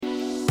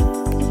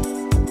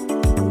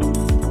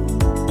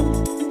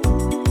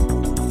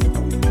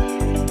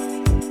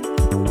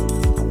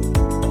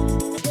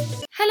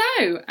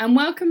and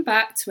welcome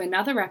back to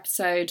another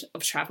episode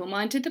of Travel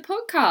Minded the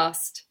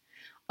podcast.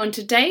 On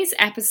today's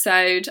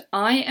episode,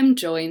 I am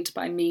joined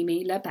by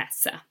Mimi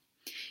Labesa.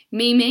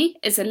 Mimi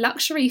is a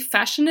luxury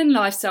fashion and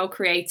lifestyle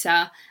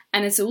creator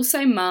and is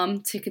also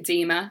mum to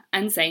Kadima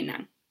and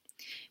Zainab.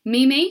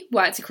 Mimi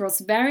worked across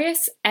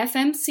various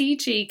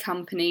FMCG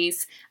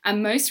companies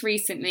and most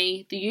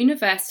recently the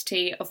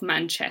University of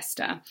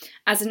Manchester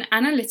as an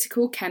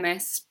analytical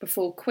chemist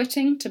before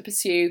quitting to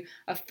pursue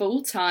a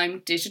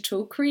full-time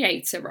digital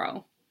creator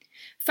role.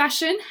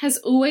 Fashion has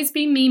always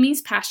been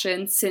Mimi's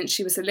passion since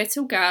she was a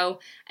little girl,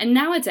 and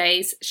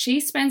nowadays she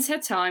spends her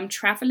time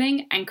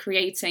travelling and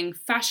creating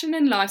fashion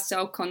and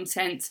lifestyle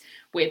content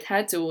with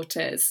her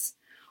daughters.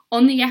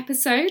 On the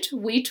episode,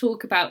 we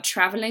talk about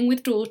travelling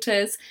with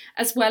daughters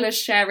as well as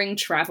sharing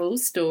travel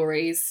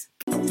stories.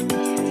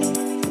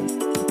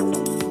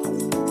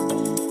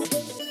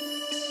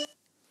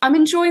 I'm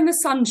enjoying the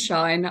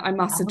sunshine, I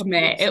must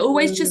admit. It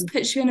always just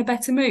puts you in a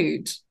better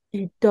mood.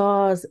 It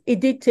does.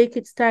 It did take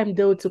its time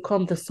though to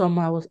come the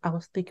summer. I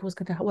was thinking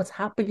what's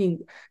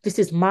happening? This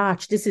is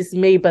March, this is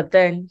May, but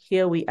then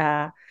here we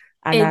are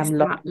and I'm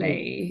loving it.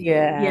 Exactly.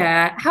 Yeah.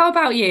 Yeah. How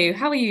about you?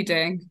 How are you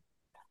doing?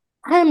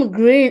 I'm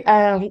great.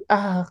 I'm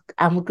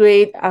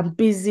great. I'm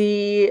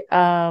busy.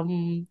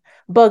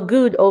 But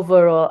good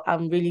overall.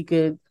 I'm really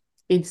good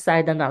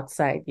inside and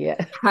outside. Yeah.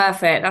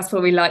 Perfect. That's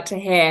what we like to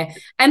hear.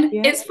 And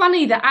Yeah. it's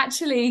funny that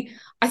actually,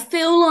 I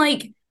feel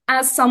like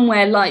as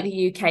somewhere like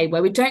the UK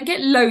where we don't get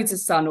loads of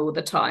sun all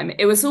the time,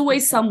 it was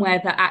always somewhere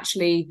that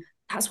actually,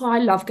 that's why I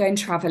love going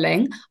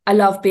traveling. I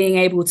love being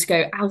able to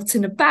go out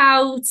and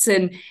about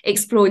and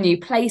explore new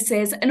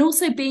places and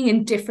also being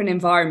in different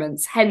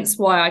environments. Hence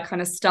why I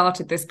kind of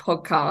started this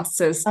podcast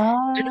as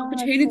an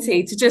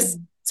opportunity to just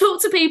Absolutely.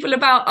 talk to people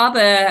about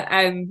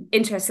other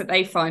interests that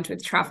they find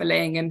with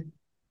traveling and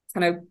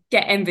kind of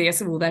get envious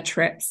of all their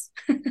trips.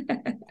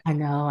 I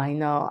know, I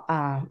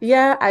know.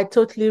 Yeah, I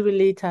totally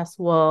relate as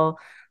well.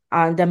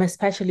 And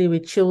especially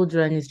with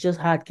children, it's just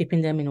hard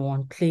keeping them in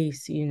one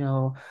place.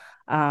 So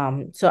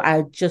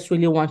I just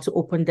really want to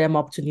open them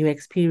up to new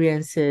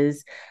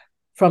experiences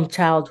from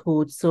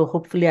childhood. So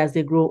hopefully as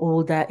they grow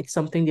older, it's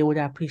something they would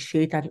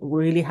appreciate and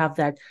really have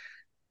that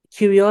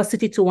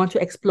curiosity to want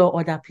to explore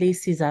other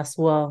places as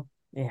well.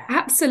 Yeah.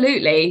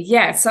 Absolutely.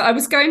 Yeah. So I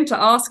was going to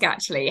ask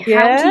actually,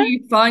 how do Yeah.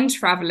 you find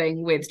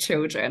traveling with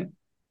children?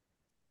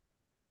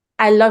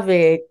 I love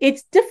it.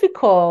 It's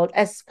difficult,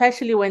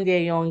 especially when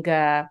they're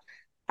younger.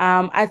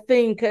 I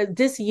think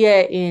this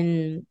year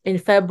in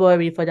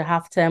February for the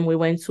half term, we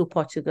went to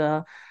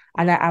Portugal,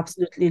 and I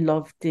absolutely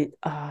loved it.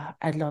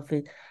 I love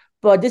it.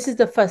 But this is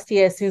the first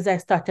year since I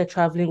started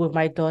traveling with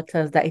my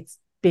daughters that it's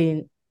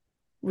been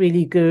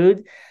really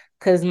good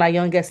because my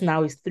youngest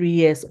now is 3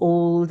 years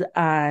old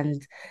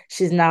and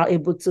she's now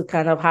able to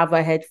kind of have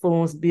her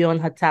headphones, be on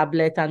her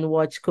tablet and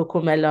watch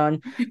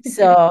Cocomelon.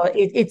 So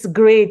it's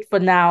great for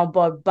now,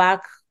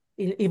 but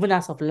even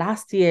as of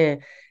last year,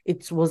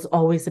 it was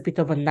always a bit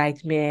of a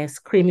nightmare,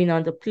 screaming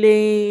on the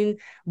plane,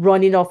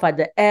 running off at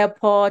the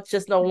airport,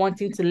 just not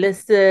wanting to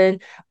listen.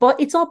 But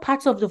it's all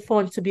part of the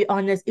fun, to be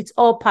honest. It's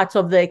all part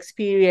of the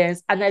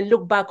experience. And I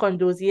look back on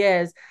those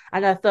years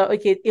and I thought,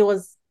 okay, it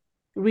was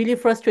really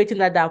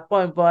frustrating at that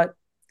point, but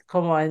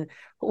come on,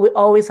 we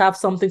always have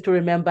something to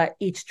remember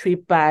each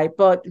trip by.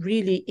 But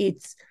really,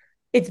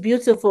 it's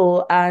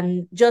beautiful,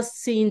 and just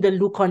seeing the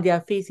look on their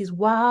faces.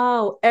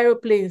 Wow,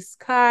 airplanes,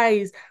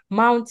 skies,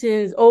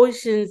 mountains,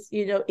 oceans.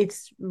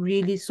 It's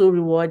really so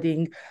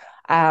rewarding.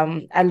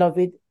 I love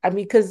it. I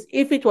mean, because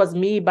if it was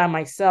me by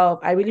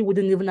myself, I really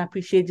wouldn't even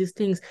appreciate these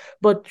things.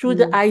 But through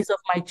the Mm. eyes of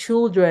my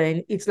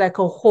children, it's like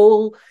a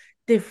whole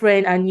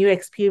different and new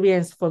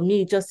experience for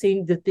me, just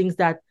seeing the things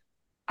that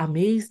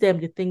amaze them,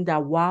 the thing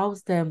that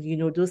wows them,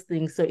 those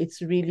things. So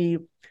it's really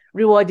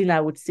rewarding,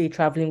 I would say,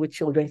 traveling with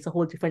children. It's a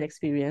whole different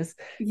experience.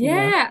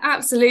 Yeah,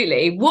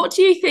 absolutely. What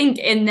do you think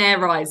in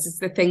their eyes is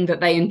the thing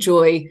that they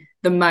enjoy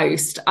the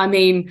most? I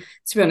mean,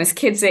 to be honest,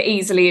 kids are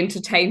easily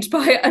entertained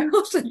by a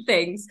lot of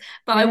things,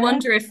 but I Yeah,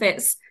 wonder if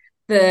it's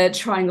the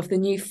trying of the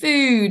new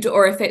food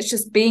or if it's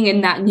just being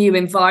in that new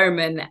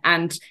environment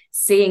and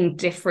seeing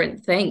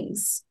different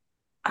things.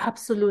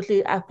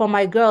 absolutely. For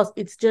my girls,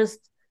 it's just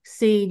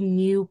seeing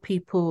new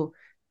people,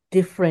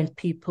 different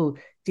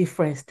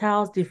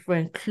styles,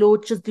 different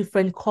clothes, just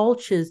different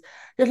cultures.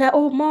 They're like,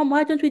 oh, mom,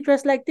 why don't we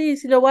dress like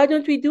this? Why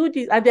don't we do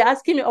this? And they're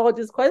asking me all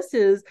these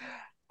questions.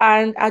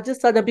 And I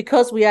just thought that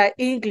because we are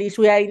English,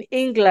 we are in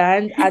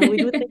England and we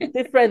do things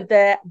different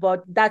there,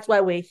 but that's why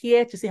we're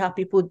here to see how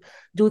people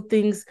do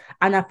things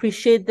and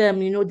appreciate them.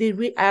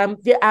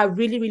 They are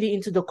really, really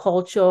into the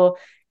culture.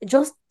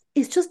 Just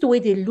it's just the way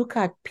they look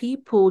at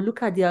people,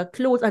 look at their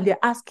clothes, and they're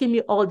asking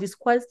me all these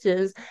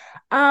questions.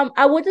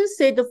 I wouldn't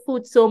say the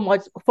food so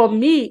much. For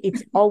me,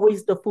 it's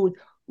always the food.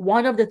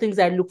 One of the things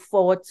I look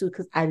forward to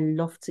because I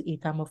love to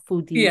eat. I'm a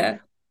foodie. Yeah.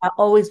 I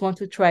always want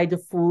to try the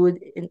food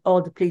in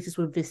all the places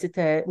we visit.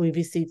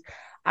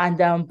 And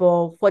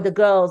but for the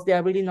girls, they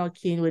are really not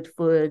keen with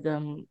food.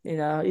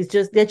 It's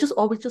just they're just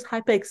always just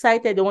hyper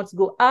excited. They want to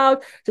go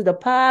out to the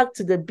park,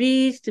 to the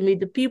beach, to meet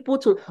the people,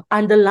 to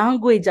and the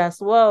language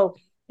as well.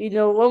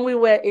 When we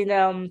were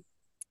in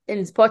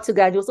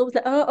Portugal, it was always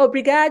like, oh,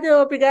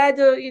 obrigado,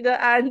 obrigado,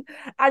 and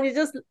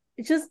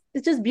it's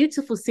just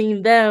beautiful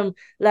seeing them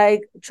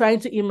like trying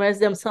to immerse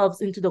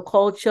themselves into the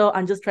culture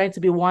and just trying to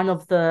be one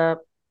of the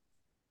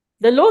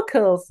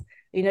locals.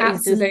 It's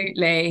just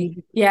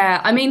Absolutely.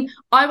 Yeah. I mean,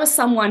 I was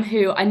someone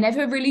who I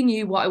never really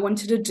knew what I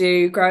wanted to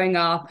do growing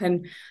up.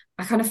 And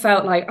I kind of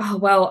felt like, oh,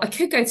 well, I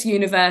could go to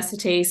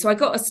university. So I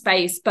got a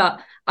space, but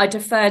I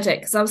deferred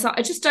it because I was like,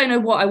 I just don't know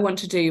what I want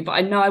to do, but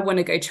I know I want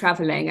to go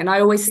traveling. And I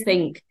always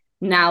think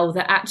now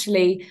that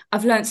actually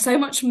I've learned so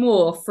much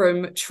more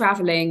from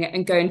traveling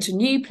and going to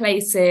new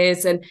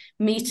places and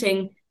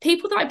meeting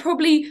people that I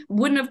probably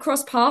wouldn't have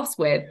crossed paths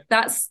with.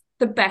 That's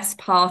the best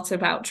part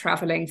about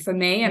traveling for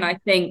me. And I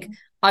think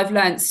I've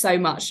learned so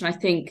much. And I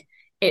think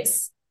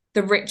it's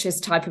the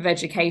richest type of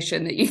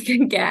education that you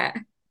can get.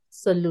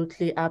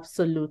 absolutely,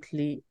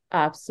 absolutely,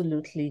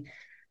 absolutely.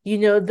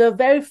 The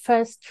very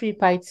first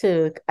trip I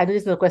took, I know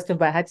this is no question,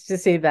 but I had to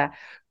just say that,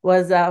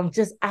 was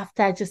just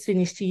after I just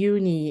finished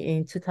uni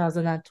in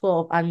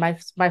 2012. And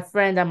my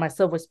friend and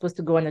myself were supposed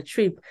to go on a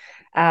trip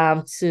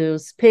to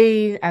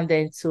Spain and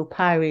then to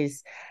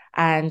Paris.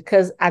 And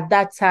because at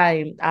that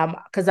time,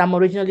 because I'm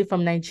originally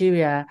from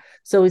Nigeria,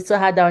 so we still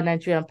had our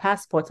Nigerian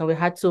passport and we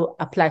had to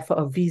apply for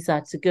a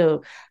visa to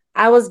go.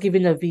 I was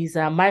given a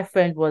visa. My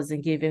friend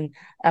wasn't given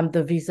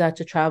the visa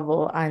to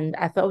travel. And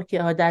I thought, okay,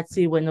 oh, that's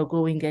it. We're not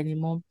going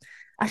anymore.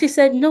 And she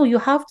said, no, you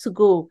have to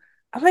go.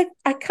 I'm like,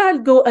 I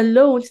can't go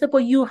alone. She said,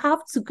 but you have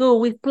to go.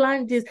 We've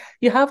planned this.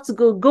 You have to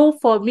go. Go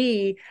for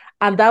me.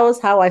 And that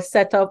was how I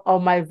set up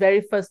on my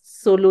very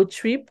first solo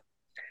trip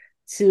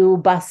to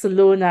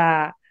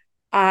Barcelona.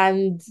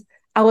 And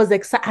I was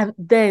excited.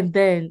 And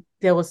then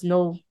there was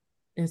no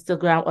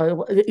Instagram,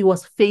 or it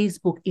was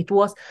Facebook. It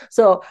was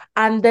so,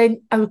 and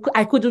then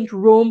I couldn't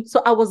roam.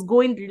 So I was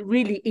going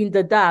really in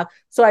the dark.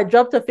 So I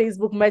dropped a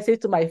Facebook message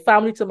to my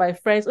family, to my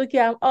friends. Okay,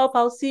 I'm off.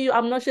 I'll see you.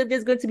 I'm not sure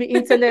there's going to be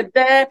internet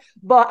there,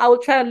 but I will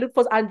try and look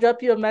for and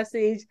drop you a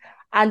message.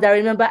 And I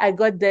remember I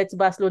got there to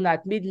Barcelona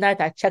at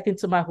midnight. I checked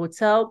into my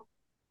hotel.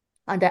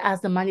 And I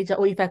asked the manager,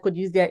 oh, if I could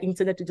use their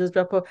internet to just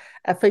drop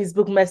a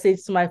Facebook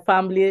message to my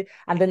family.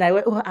 And then I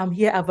went, oh, I'm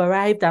here, I've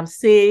arrived, I'm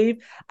safe.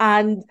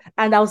 And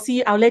I'll see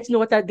you, I'll let you know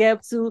what I get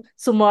up to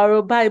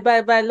tomorrow. Bye,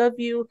 bye, bye, love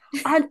you.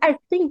 And I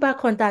think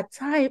back on that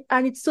time,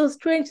 and it's so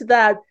strange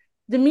that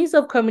the means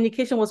of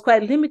communication was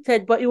quite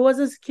limited, but it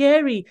wasn't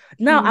scary.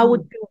 Now I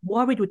would be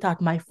worried without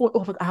my phone.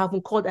 Oh, I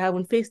haven't called, I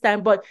haven't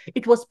FaceTime, but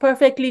it was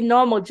perfectly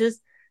normal, just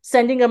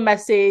sending a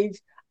message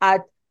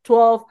at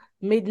 12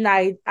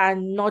 midnight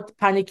and not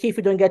panicky if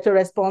you don't get a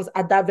response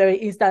at that very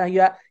instant.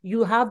 And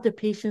you have the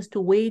patience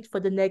to wait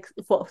for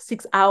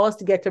 6 hours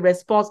to get a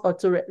response or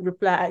to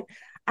reply.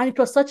 And it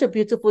was such a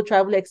beautiful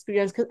travel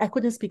experience because I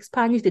couldn't speak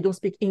Spanish. They don't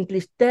speak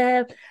English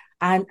there.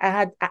 And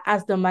I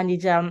asked the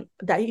manager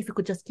that if you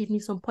could just give me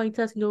some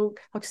pointers,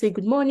 how to say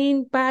good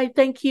morning, bye,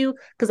 thank you,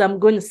 because I'm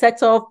going to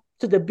set off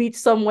to the beach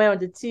somewhere on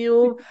the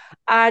tube.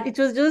 And it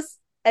was just,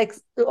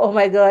 oh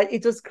my God,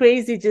 it was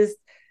crazy just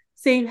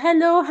saying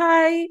hello,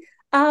 hi,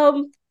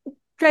 um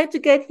trying to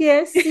get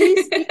here, see,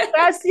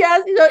 gracias.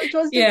 It was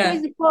just Yeah,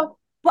 crazy,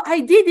 but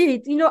I did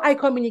it. I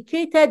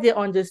communicated, they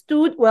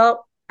understood.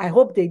 Well, I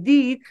hope they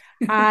did.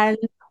 And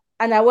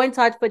I went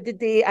out for the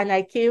day and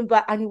I came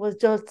back and it was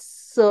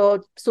just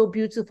so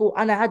beautiful.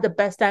 And I had the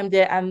best time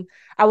there. And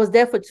I was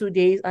there for 2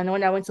 days. And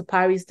when I went to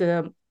Paris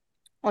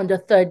on the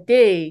third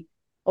day,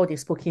 oh, they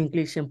spoke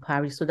English in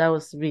Paris, so that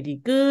was really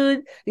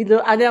good.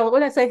 And then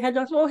when I said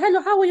hello, I said, oh,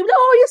 hello, how are you?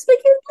 Oh, you speak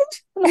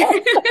English.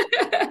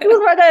 It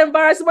was rather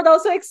embarrassing, but I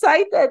was so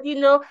excited.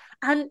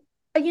 And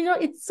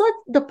it's such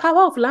the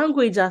power of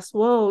language as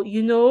well.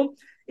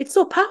 It's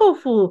so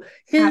powerful.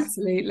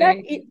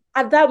 absolutely.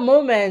 At that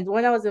moment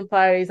when I was in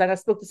Paris and I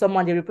spoke to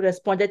someone, they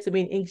responded to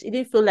me in English. It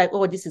didn't feel like,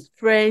 oh, this is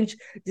French,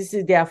 this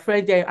is their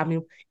French. I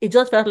mean, it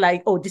just felt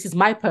like, oh, this is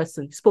my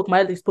person. He spoke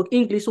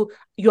English, so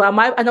you are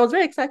my. And I was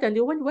very excited. And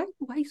they went,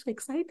 why are you so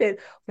excited?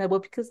 Like, well,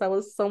 because I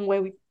was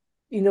somewhere with,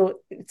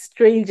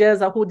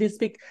 strangers who didn't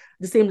speak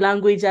the same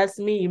language as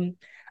me.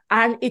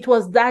 And it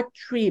was that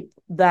trip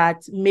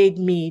that made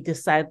me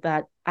decide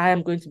that I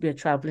am going to be a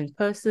traveling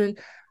person.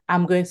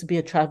 I'm going to be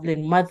a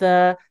traveling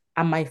mother,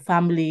 and my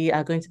family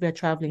are going to be a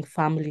traveling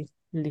family,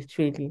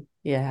 literally.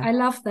 Yeah. I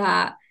love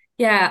that.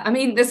 Yeah, I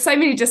mean, there's so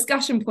many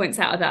discussion points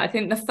out of that. I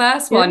think the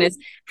first Yeah. one is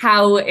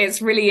how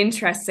it's really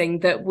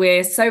interesting that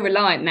we're so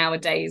reliant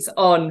nowadays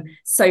on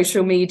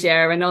social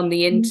media and on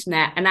the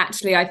internet. And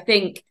actually, I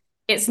think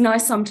it's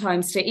nice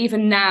sometimes to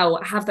even now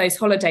have those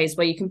holidays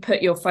where you can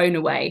put your phone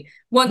away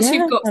once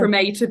you've Yeah. got from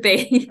A to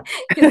B,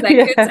 because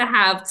they're good Yeah. to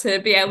have to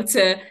be able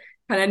to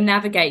kind of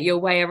navigate your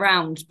way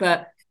around.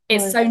 But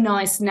it's so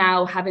nice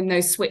now having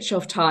those switch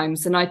off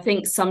times. And I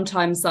think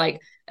sometimes,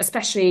 like,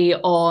 especially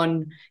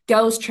on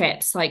girls'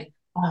 trips, like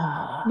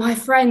My Ah,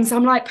 friends,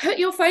 I'm like, put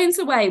your phones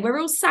away. We're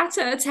all sat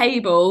at a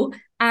table.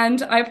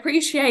 And I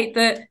appreciate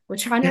that we're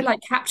trying to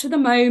like capture the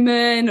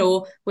moment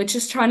or we're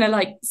just trying to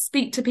like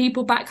speak to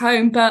people back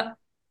home, but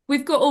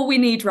we've got all we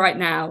need right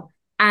now.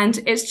 And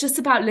it's just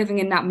about living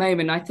in that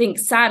moment. I think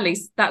sadly,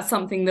 that's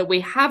something that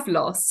we have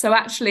lost. So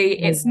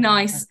actually, it's yeah.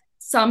 nice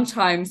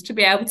sometimes to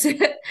be able to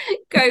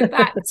go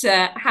back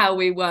to how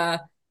we were.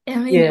 I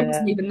mean, it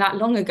wasn't Yeah. even that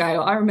long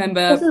ago. I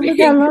remember Wasn't that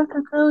being long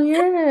ago?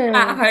 at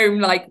Yeah. home,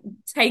 like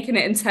taking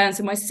it in turns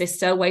with my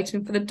sister,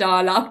 waiting for the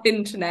dial up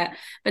internet.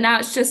 But now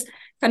it's just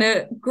kind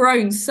of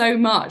grown so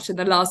much in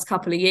the last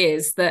couple of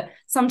years that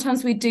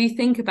sometimes we do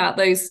think about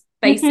those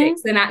Mm-hmm.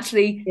 basics and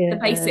actually the Yeah.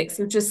 basics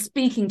of just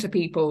speaking to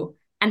people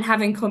and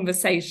having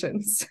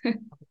conversations.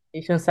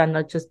 Patients are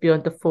not just be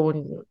on the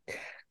phone,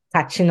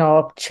 catching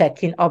up,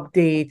 checking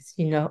updates,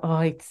 Oh,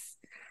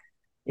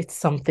 it's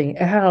something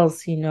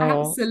else, Something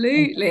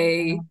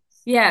Absolutely. else.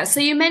 Yeah. So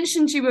you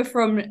mentioned you're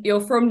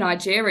from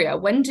Nigeria.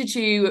 When did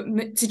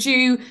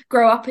you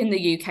grow up in the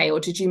UK or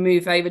did you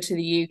move over to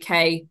the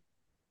UK?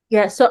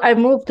 Yeah, so I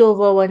moved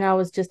over when I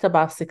was just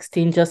about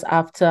 16, just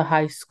after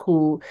high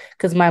school,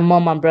 because my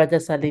mom and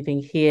brothers are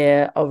living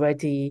here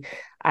already.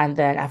 And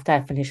then after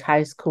I finished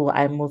high school,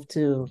 I moved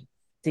to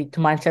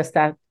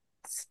Manchester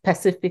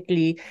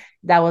specifically.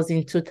 That was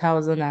in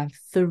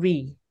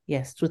 2003.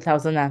 Yes,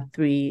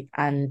 2003.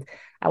 And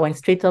I went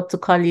straight up to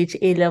college,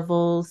 A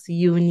levels,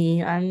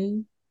 uni,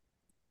 and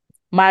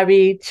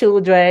married,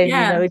 children,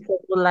 Yeah. it's a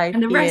whole life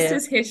And the rest here.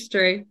 is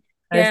history.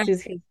 Yeah. Rest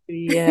is history,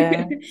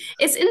 yeah.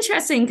 It's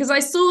interesting because I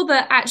saw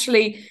that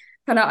actually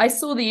I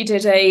saw that you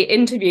did a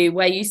interview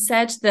where you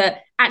said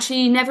that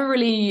actually you never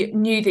really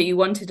knew that you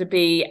wanted to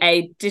be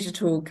a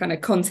digital kind of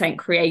content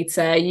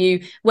creator.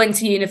 You went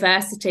to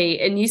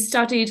university and you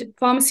studied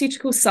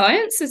pharmaceutical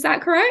science, is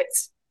that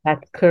correct?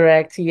 That's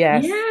correct.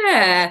 Yes, that's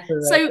Yeah.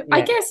 correct. So I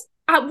Yeah, guess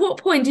at what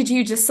point did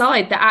you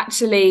decide that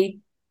actually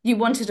you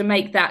wanted to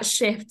make that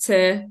shift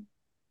to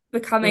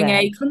becoming a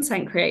right.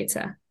 content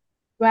creator?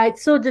 Right.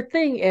 So the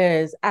thing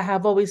is, I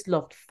have always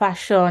loved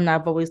fashion.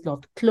 I've always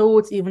loved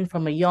clothes, even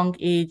from a young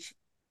age.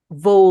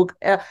 Vogue.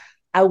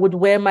 I would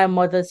wear my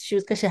mother's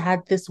shoes because she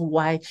had this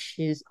white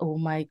shoes. Oh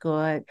my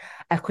God.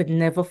 I could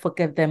never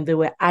forget them. They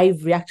were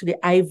ivory, actually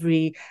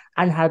ivory,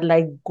 and had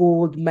like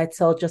gold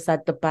metal just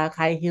at the back,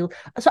 high heel.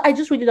 So I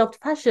just really loved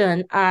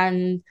fashion.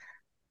 And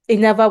it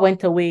never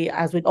went away,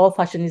 as with all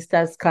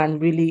fashionistas can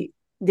really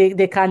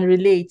they can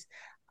relate.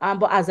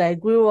 But as I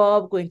grew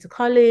up going to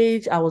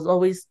college, I was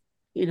always,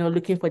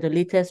 looking for the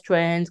latest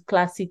trends,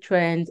 classic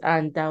trends,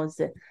 and that was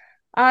it.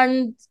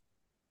 And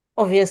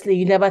obviously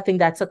you never think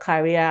that's a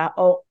career,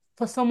 or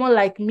for someone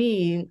like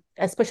me,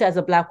 especially as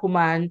a black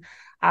woman,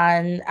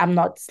 and I'm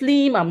not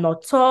slim, I'm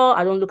not tall,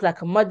 I don't look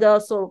like a model,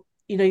 so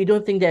you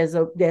don't think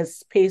there's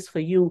space for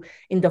you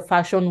in the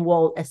fashion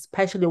world,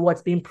 especially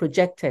what's being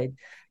projected,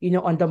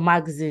 on the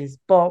magazines.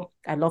 But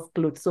I love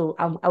clothes, so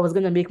I was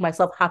gonna make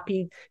myself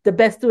happy the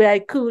best way I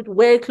could,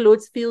 wear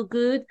clothes, feel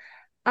good.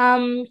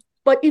 um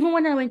but even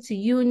when I went to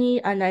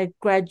uni and I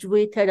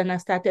graduated and I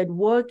started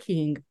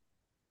working,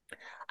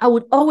 I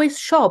would always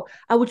shop.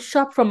 I would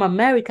shop from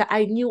America.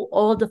 I knew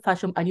all the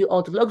fashion, I knew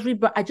all the luxury,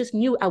 but I just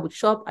knew I would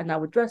shop and I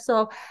would dress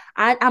up.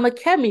 I'm a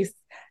chemist.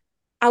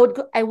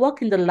 I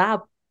work in the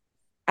lab.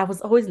 I was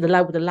always in the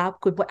lab with a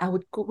lab coat, but I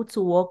would go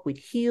to work with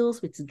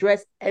heels, with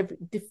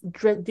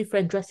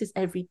different dresses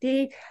every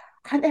day.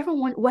 And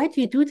everyone, why do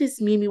you do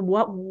this, Mimi?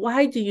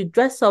 Why do you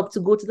dress up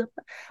to go to the?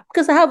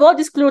 Because I have all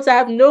these clothes, I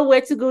have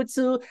nowhere to go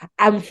to.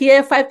 I'm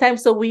here 5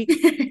 times a week.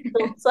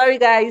 So sorry,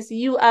 guys,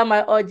 you are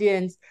my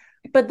audience.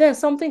 But then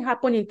something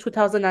happened in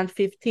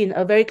 2015.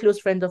 A very close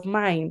friend of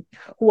mine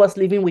who was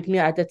living with me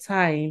at the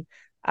time.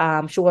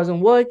 She wasn't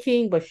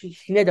working, but she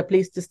needed a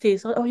place to stay.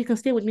 So, oh, you can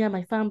stay with me and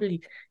my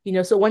family.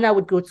 So when I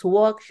would go to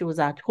work, she was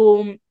at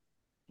home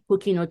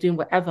cooking or doing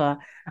whatever.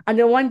 And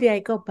then one day I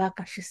got back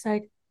and she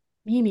said,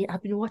 Mimi,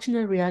 I've been watching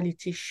a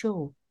reality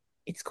show.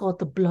 It's called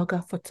The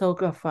Blogger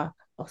Photographer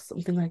or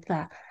something like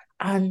that.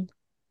 And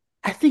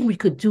I think we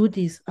could do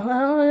this.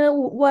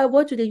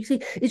 What do they say?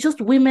 It's just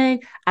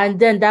women. And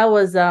then that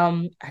was I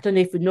don't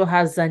know if you know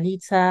her,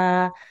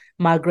 Zanita,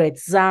 Margaret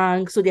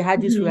Zhang. So they had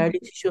this Mhm.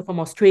 reality show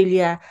from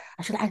Australia.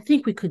 I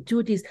think we could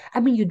do this. I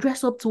mean, you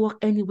dress up to work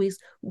anyways.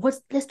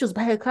 Let's just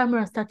buy a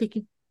camera and start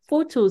taking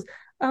photos.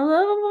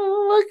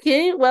 Oh,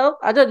 okay. Well,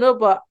 I don't know,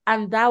 but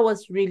and that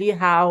was really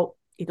how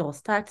it all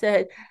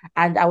started.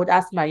 And I would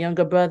ask my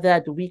younger brother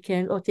at the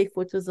weekend, oh, take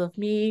photos of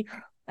me.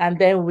 And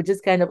then we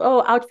just kind of,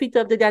 oh, outfit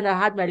of the day. And I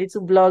had my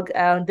little blog.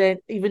 And then,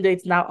 even though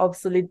it's now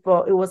obsolete,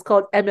 but it was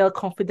called ML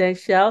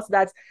Confidential. So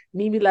that's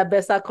Mimi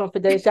Labesa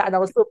Confidential. And I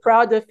was so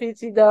proud of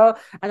it,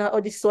 And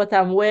oh, this is what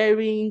I'm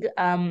wearing.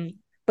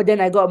 But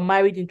then I got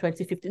married in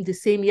 2015. The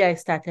same year I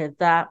started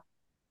that.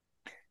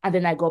 And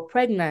then I got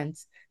pregnant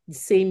the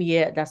same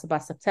year. That's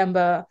about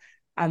September.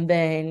 And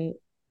then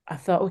I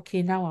thought,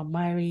 okay, now I'm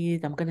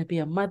married. I'm going to be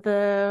a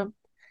mother.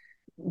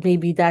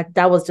 Maybe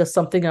that was just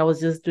something I was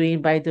just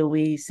doing by the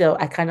way. So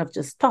I kind of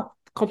just stopped,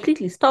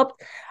 completely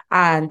stopped.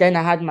 And then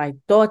I had my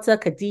daughter,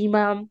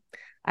 Kadima.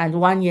 And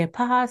 1 year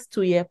passed,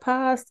 2 year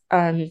passed,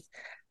 and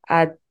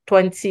at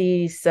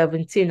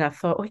 2017, I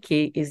thought,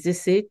 okay, is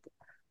this it?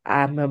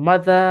 I'm a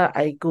mother.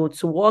 I go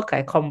to work,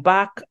 I come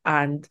back,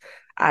 and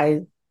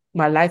I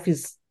my life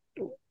is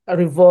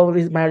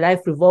my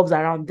life revolves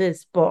around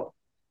this, but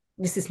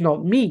this is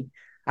not me.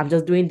 I'm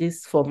just doing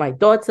this for my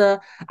daughter.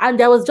 And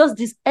there was just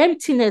this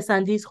emptiness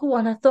and this whole,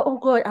 and I thought, oh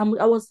God,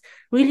 I was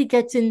really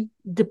getting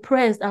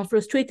depressed and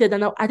frustrated.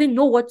 And I didn't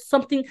know what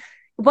something,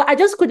 but I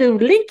just couldn't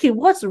link it.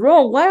 What's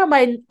wrong? Why am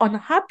I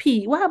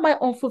unhappy? Why am I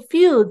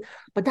unfulfilled?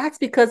 But that's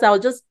because I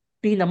was just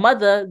being a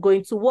mother,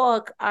 going to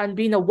work and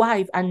being a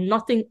wife and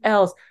nothing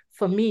else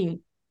for me.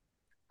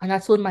 And I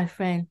told my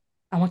friend,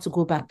 I want to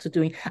go back to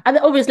doing. And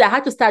then obviously, I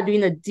had to start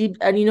doing a deep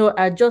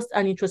and, just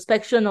an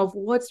introspection of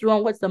what's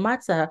wrong, what's the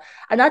matter.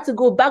 And I had to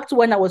go back to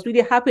when I was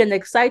really happy and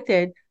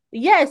excited.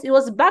 Yes, it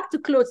was back to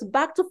clothes,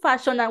 back to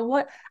fashion,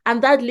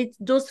 and that lit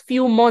those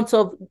few months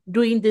of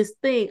doing this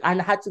thing. And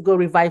I had to go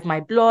revive my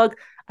blog.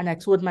 And I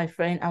told my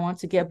friend, I want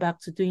to get back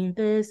to doing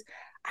this.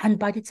 And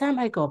by the time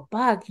I got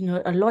back,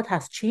 a lot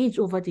has changed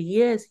over the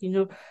years.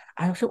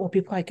 I said, oh,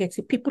 people are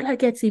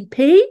getting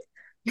paid.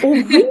 Oh,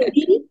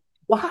 really?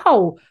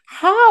 Wow,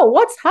 how?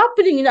 What's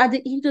happening?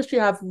 The industry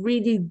have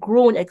really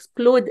grown,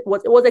 exploded. It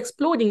was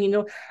exploding,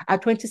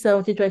 at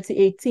 2017,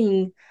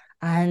 2018.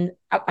 And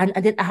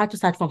then I had to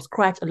start from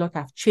scratch. A lot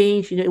have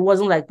changed. It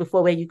wasn't like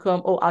before where you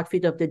come, oh,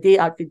 outfit of the day,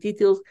 outfit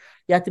details.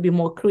 You have to be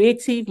more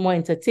creative, more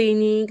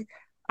entertaining.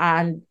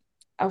 And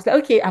I was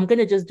like, okay, I'm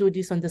gonna just do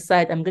this on the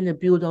side. I'm gonna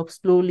build up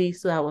slowly.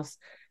 So I was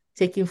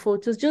taking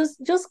photos,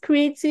 just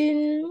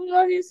creating,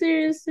 nothing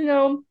serious.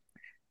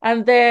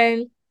 And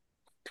then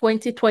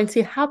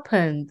 2020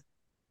 happened.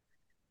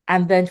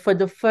 And then for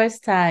the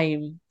first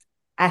time,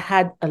 I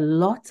had a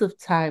lot of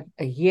time,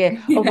 a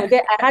year. Oh, but Yeah.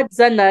 then I had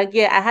Zana.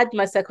 Yeah, I had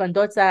my second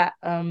daughter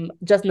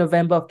just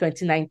November of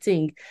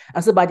 2019.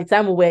 And so by the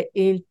time we were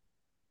in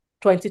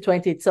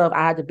 2020 itself,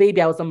 I had a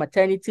baby. I was on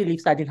maternity leave,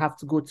 so I didn't have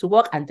to go to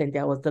work. And then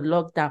there was the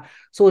lockdown.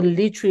 So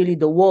literally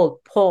the world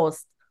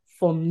paused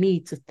for me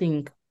to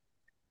think,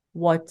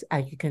 what are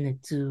you gonna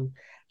do?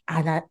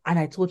 And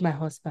I told my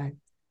husband,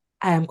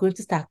 I am going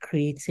to start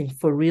creating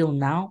for real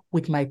now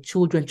with my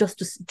children, just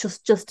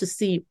to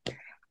see.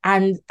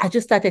 And I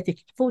just started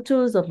taking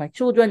photos of my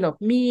children,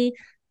 of me,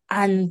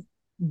 and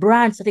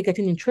brands started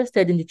getting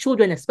interested in the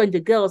children, especially the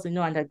girls, and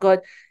I got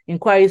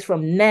inquiries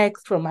from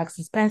Next, from Max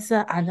and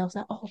Spencer, and I was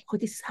like, oh God,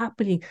 this is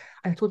happening.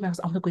 And I told myself,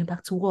 I'm not going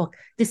back to work.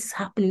 This is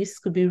happening. This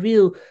could be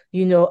real,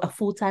 a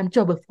full-time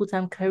job, a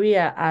full-time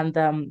career. And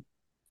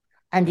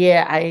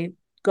yeah, I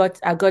got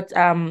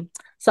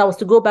so I was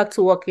to go back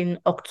to work in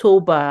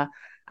October,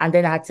 and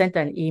then I had sent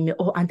an email.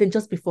 Oh, and then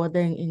just before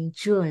then in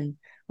June,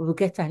 we will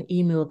get an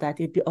email that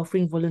they'd be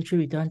offering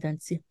voluntary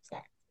redundancy. I was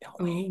like,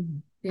 no way.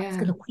 Oh, I was yeah.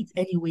 gonna quit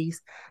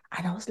anyways.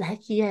 And I was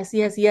like, yes,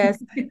 yes,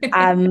 yes.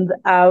 And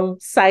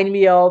sign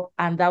me up.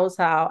 And that was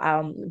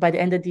how by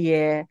the end of the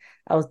year,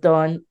 I was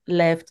done,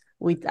 left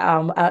with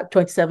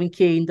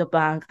 27K in the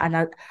bank. And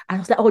I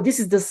was like, oh, this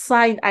is the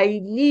sign I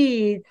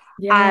need.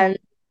 Yeah. And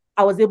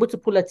I was able to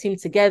pull a team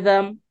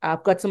together.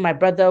 I've gotten my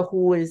brother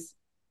who is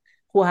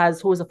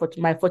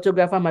my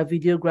photographer, my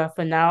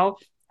videographer now,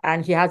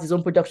 and he has his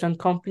own production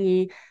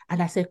company.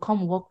 And I said,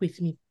 come work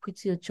with me,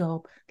 quit your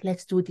job.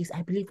 Let's do this.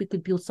 I believe we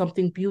could build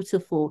something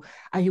beautiful,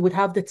 and you would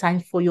have the time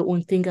for your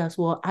own thing as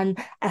well. And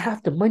I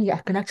have the money. I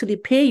can actually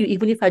pay you,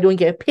 even if I don't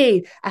get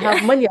paid. I have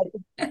Yeah. money.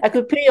 I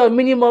could pay your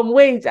minimum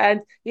wage, and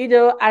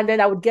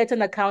then I would get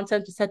an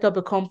accountant to set up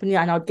a company,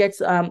 and I would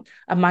get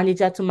a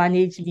manager to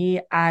manage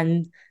me.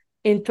 And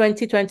in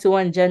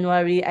 2021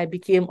 January, I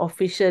became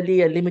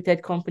officially a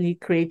limited company,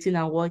 creating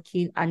and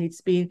working, and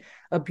it's been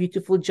a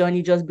beautiful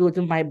journey, just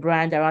building my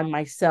brand around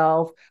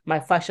myself,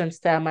 my fashion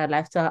style, my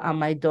lifestyle, and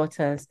my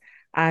daughters.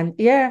 And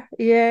yeah,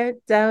 yeah,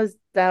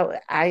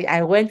 that.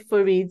 I went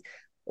for it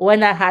when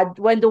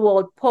the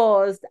world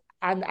paused,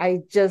 and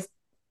I just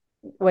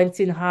went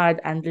in hard,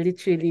 and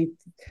literally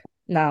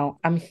now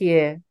I'm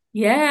here.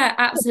 Yeah,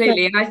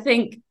 absolutely. And I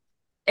think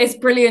it's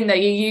brilliant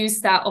that you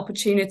used that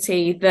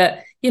opportunity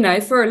that,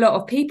 for a lot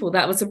of people,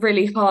 that was a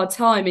really hard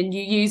time. And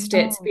you used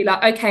it to be Oh,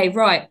 like, okay,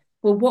 right,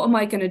 well, what am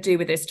I going to do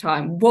with this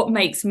time? What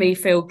makes me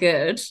feel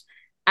good?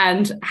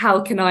 And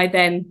how can I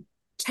then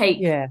take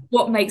yeah.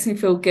 what makes me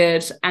feel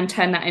good and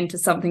turn that into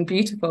something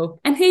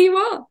beautiful? And here you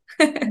are.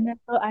 I know,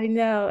 I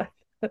know.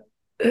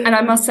 And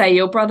I must say,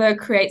 your brother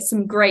creates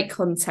some great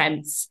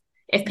content.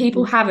 If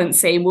people haven't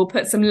seen, we'll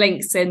put some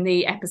links in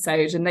the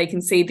episode and they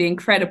can see the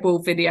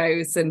incredible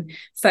videos and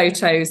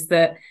photos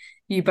that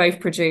you both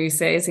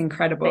produce. It is Thank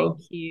incredible.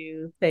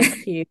 you.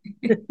 Thank you.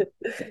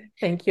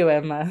 Thank you,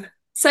 Emma.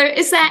 So,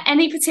 is there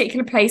any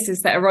particular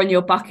places that are on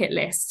your bucket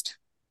list?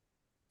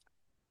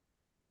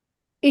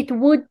 It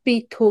would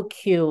be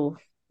Tokyo.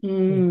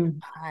 Mm,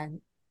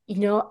 And,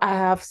 I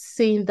have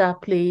seen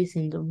that place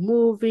in the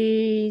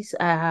movies.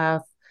 I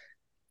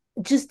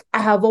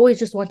have always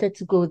just wanted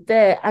to go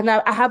there. And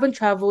I haven't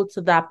traveled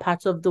to that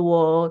part of the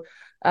world.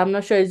 I'm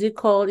not sure, is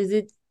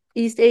it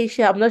East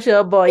Asia? I'm not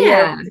sure, but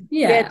yeah, yeah,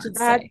 yeah, yeah, to I'd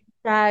that say.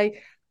 side.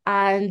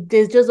 And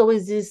there's just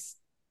always this.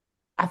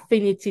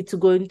 affinity to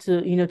going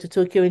to, to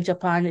Tokyo in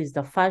Japan? Is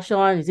the fashion?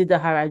 Is it the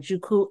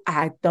Harajuku?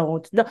 I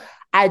don't know.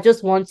 I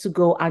just want to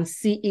go and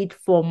see it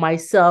for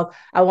myself.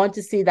 I want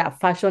to see that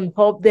fashion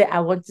hub there.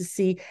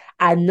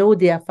 I know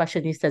they are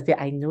fashionistas there.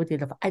 I know they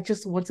love. I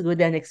just want to go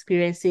there and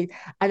experience it.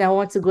 And I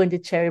want to go in the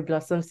cherry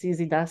blossom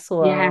season as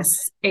well.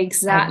 Yes, And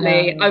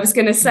exactly. I was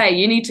going to say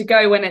you need to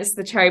go when it's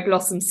the cherry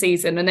blossom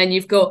season, and then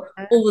you've got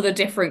all the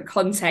different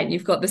content.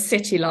 You've got the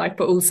city life,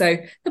 but also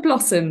the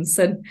blossoms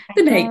and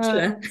the uh,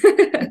 nature.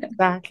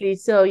 exactly.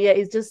 So yeah,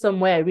 it's just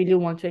somewhere I really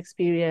want to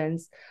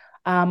experience.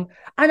 Um,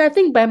 and I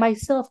think by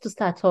myself to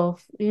start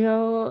off,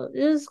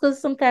 just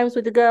because sometimes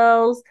with the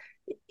girls,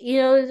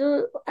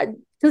 because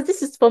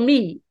this is for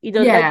me,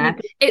 let me Yeah,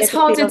 it's get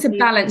a bit harder of to it.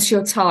 balance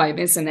your time,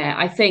 isn't it?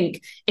 I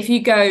think if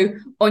you go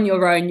on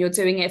your own, you're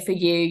doing it for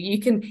you. You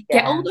can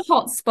get all the Yes,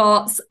 hot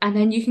spots and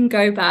then you can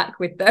go back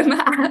with them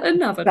at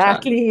another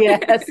time. exactly.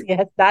 Yes,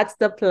 yes, that's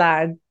the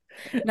plan.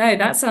 No,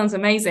 that sounds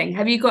amazing.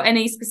 Have you got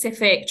any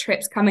specific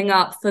trips coming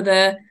up for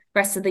the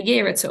rest of the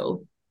year at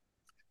all?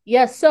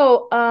 Yeah,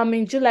 so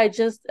in July,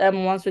 just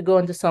once we go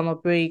on the summer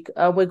break,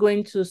 we're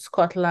going to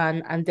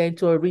Scotland and then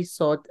to a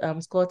resort,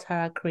 it's called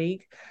Tara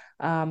Craig,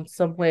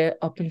 somewhere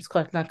up in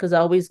Scotland, because I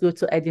always go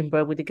to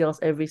Edinburgh with the girls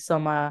every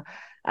summer.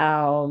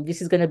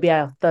 This is gonna be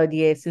our third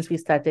year since we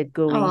started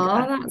going. Oh,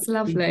 And that's it's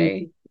been beautiful.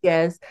 lovely.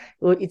 Yes,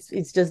 well,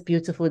 it's just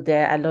beautiful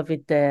there. I love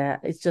it there.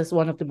 It's just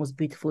one of the most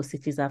beautiful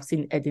cities I've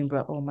seen,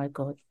 Edinburgh. Oh my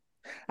God.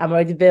 I'm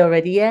already there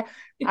already, yeah.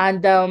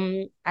 And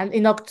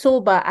in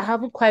October, I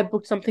haven't quite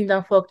booked something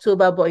down for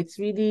October, but it's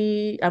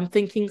really I'm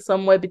thinking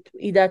somewhere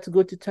either to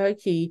go to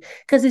Turkey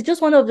because it's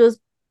just one of those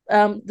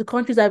the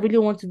countries I really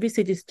want to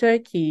visit is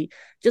Turkey,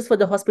 just for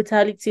the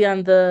hospitality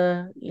and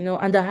the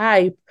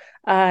hype.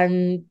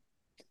 And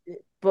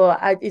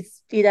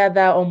it's either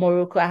that or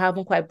Morocco. I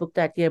haven't quite booked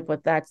that yet,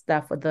 but that's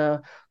that for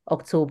the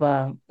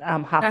October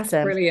half That's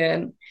term.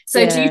 brilliant.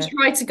 So, do you Yeah.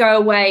 try to go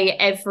away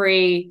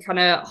every kind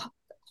of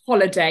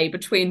holiday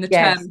between the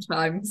Yes. term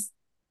times?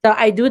 So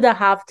I do the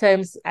half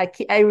terms.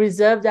 I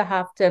reserve the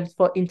half terms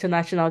for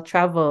international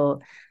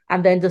travel,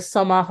 and then the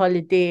summer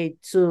holiday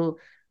to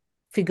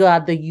figure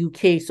out the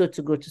UK. So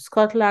to go to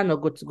Scotland or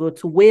go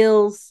to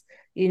Wales,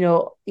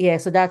 yeah.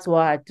 So that's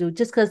what I do.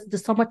 Just because the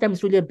summertime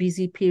is really a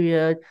busy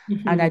period,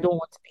 and I Mhm. don't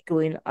want to be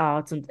going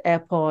out and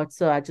airport.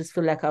 So I just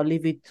feel like I'll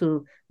leave it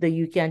to the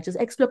UK and just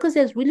explore because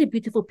there's really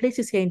beautiful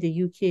places here in the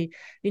UK,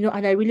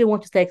 and I really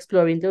want to start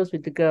exploring those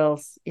with the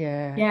girls.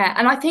 Yeah. Yeah,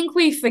 and I think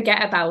we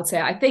forget about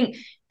it. I think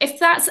if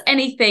that's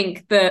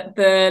anything that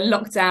the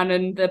lockdown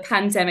and the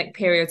pandemic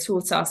period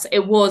taught us,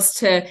 it was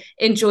to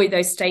enjoy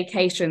those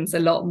staycations a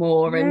lot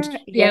more and Yeah,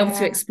 be able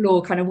to yeah,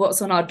 explore kind of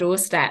what's on our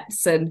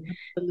doorsteps. And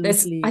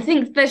I absolutely.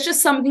 think there's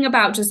just something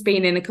about just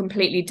being in a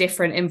completely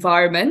different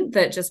environment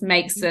that just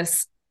makes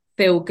us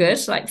feel Yeah.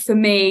 good. Like for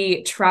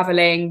me,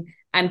 traveling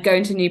and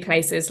going to new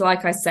places,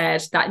 like I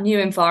said, that new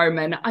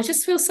environment, I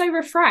just feel so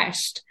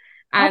refreshed.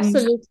 And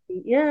Absolutely.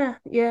 Yeah,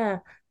 yeah.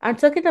 And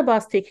talking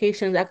about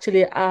staycations,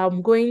 actually,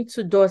 I'm going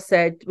to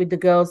Dorset with the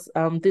girls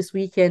this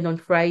weekend on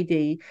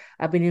Friday.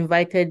 I've been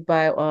invited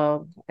by I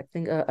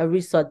think a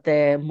resort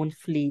there,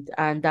 Moonfleet,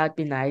 and that'd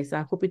be nice.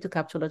 I'm hoping to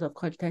capture a lot of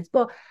content.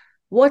 But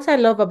what I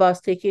love about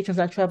staycations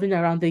and traveling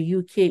around the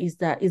UK is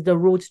the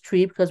road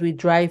trip because we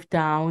drive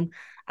down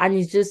and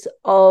it's just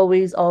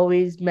always,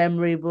 always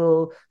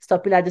memorable.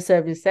 Stopping at the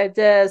service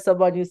center,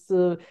 someone used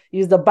to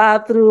use the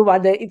bathroom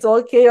and then it's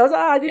all chaos.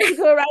 I need to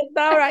go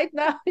right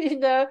now,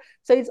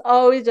 So it's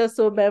always just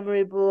so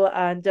memorable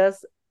and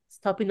just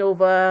stopping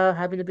over,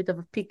 having a bit of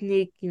a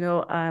picnic,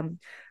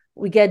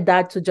 we get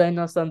dad to join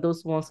us on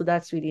those ones. So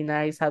that's really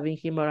nice having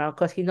him around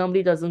because he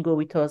normally doesn't go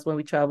with us when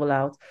we travel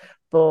out.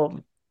 But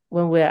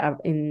when we're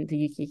in the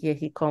UK here,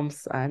 he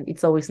comes and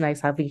it's always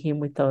nice having him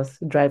with us,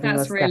 driving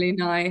that's us down. really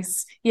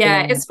nice.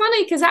 Yeah, Yeah. it's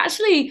funny because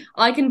actually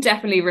I can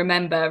definitely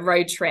remember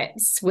road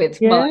trips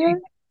with my Yeah.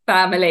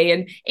 family.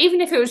 And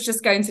even if it was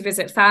just going to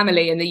visit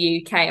family in the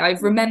UK, I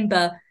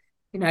remember,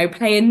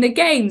 playing the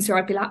games where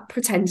I'd be like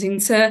pretending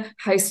to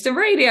host a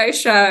radio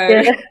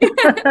show Yeah.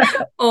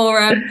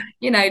 or,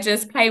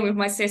 just playing with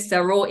my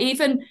sister. Or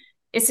even,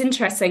 it's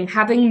interesting,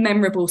 having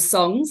memorable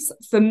songs.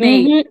 For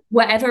me, Mm-hmm.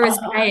 whatever is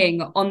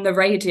playing on the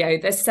radio,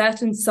 there's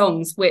certain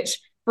songs which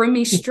bring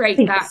me It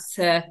straight back sticks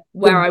to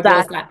where to I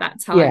was that. at that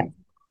Yeah. time.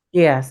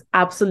 Yes,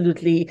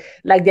 absolutely.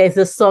 Like there's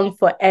a song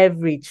for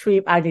every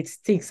trip and it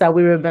sticks and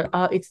we remember,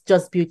 oh, it's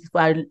just beautiful.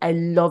 I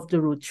love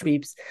the road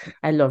trips.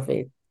 I love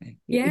it.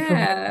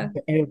 Even Yeah,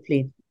 the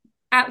airplane.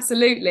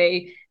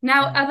 absolutely.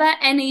 Now, Yeah. are there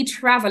any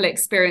travel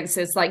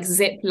experiences like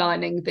zip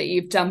lining that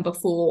you've done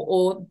before,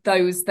 or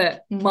those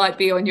that might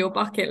be on your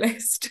bucket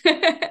list?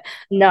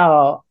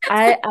 No,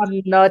 I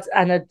am not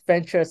an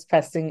adventurous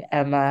person,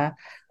 Emma.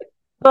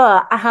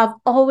 But I have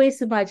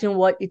always imagined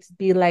what it'd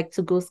be like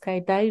to go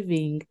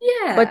skydiving.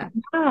 But Yeah.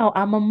 now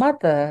I'm a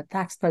mother.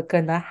 That's not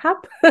gonna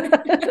happen.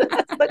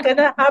 That's not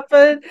gonna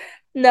happen.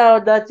 No,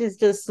 that is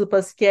just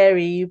super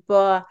scary.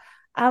 But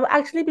I've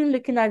actually been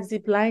looking at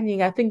zip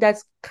lining. I think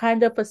that's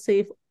kind of a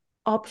safe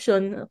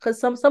option because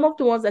some of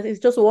the ones that is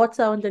just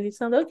water underneath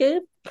sound okay.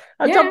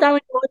 I'll drop Yeah, down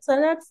in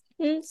water.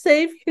 That's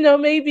safe,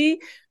 maybe.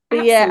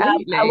 But yeah, I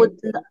absolutely. would.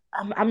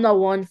 I'm not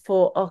one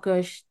for oh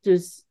gosh,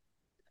 those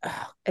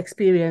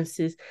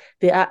experiences.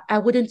 I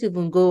wouldn't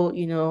even go,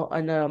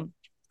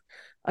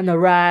 on a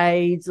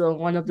ride or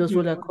one of those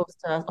roller Mhm.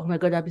 coasters. Oh my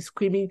God, I'd be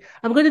screaming,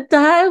 I'm gonna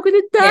die, I'm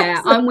gonna die.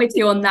 Yeah, I'm with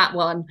you on that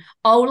one.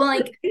 I'll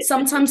like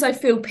sometimes I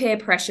feel peer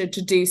pressure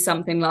to do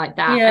something like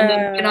that. And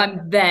then when Yeah,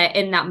 I'm there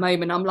in that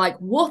moment, I'm like,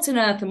 what on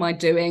earth am I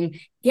doing?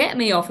 Get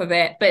me off of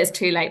it. But it's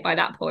too late by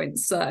that point.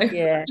 So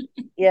yeah,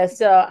 yeah.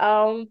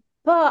 So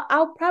but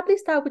I'll probably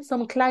start with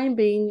some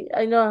climbing.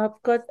 I know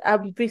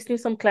I'm visiting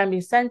some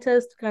climbing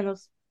centers to kind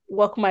of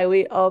work my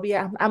way up.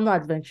 Yeah, I'm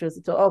not adventurous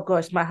at all. Oh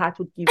gosh, my heart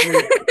would give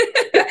way.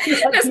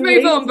 let's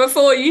move on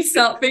before you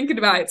start thinking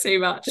about it too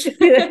much.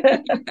 Yeah.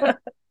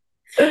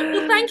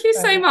 Well, thank you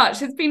so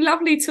much. It's been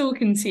lovely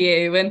talking to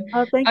you, and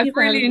Oh, thank I've you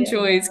for really having me,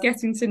 enjoyed Emma.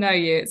 getting to know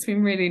you. It's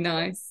been really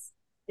nice.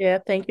 Yeah,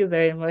 thank you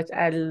very much.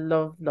 I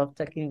love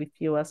talking with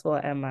you as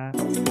well, Emma.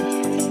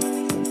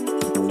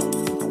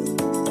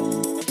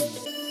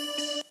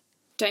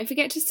 Don't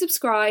forget to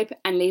subscribe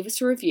and leave us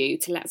a review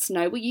to let us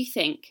know what you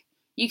think.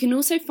 You can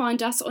also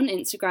find us on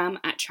Instagram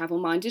at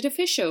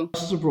TravelMindedOfficial.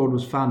 Justice Abroad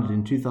was founded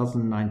in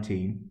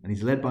 2019 and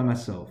is led by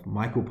myself,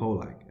 Michael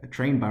Polak, a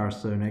trained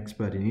barrister and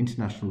expert in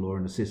international law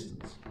and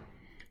assistance.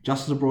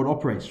 Justice Abroad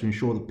operates to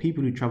ensure that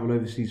people who travel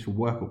overseas for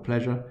work or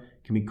pleasure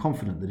can be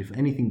confident that if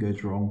anything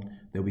goes wrong,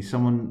 there will be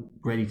someone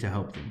ready to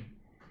help them.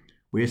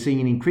 We are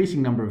seeing an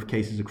increasing number of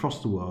cases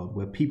across the world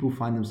where people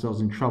find themselves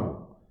in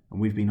trouble, and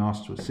we've been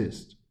asked to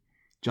assist.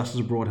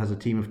 Justice Abroad has a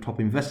team of top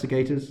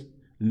investigators,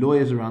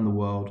 lawyers around the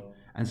world,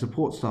 and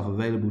support staff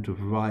available to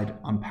provide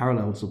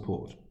unparalleled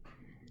support.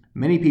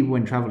 Many people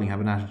when travelling have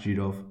an attitude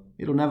of,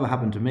 it'll never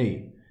happen to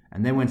me,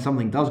 and then when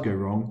something does go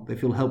wrong, they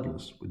feel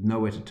helpless, with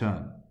nowhere to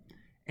turn.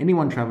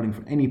 Anyone travelling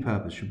for any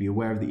purpose should be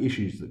aware of the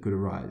issues that could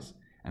arise,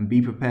 and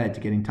be prepared to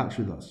get in touch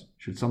with us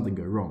should something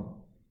go wrong.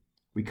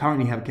 We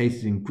currently have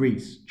cases in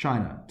Greece,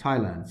 China,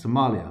 Thailand,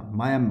 Somalia,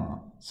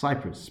 Myanmar,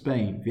 Cyprus,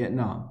 Spain,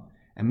 Vietnam,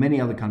 and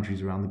many other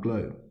countries around the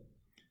globe.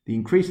 The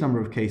increased number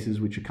of cases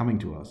which are coming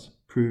to us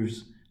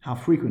proves how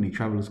frequently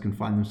travellers can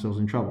find themselves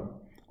in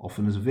trouble,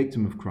 often as a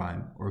victim of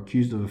crime or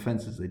accused of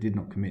offences they did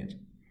not commit.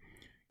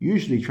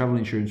 Usually, travel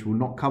insurance will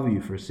not cover you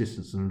for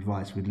assistance and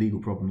advice with legal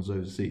problems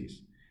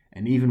overseas,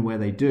 and even where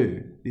they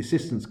do, the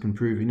assistance can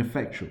prove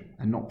ineffectual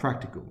and not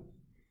practical.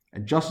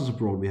 At Justice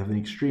Abroad, we have an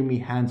extremely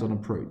hands-on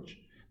approach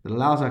that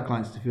allows our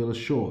clients to feel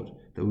assured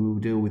that we will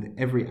deal with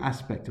every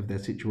aspect of their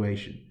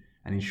situation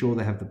and ensure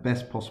they have the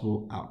best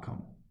possible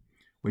outcome.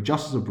 We're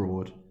Justice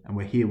Abroad, and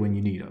we're here when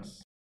you need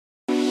us.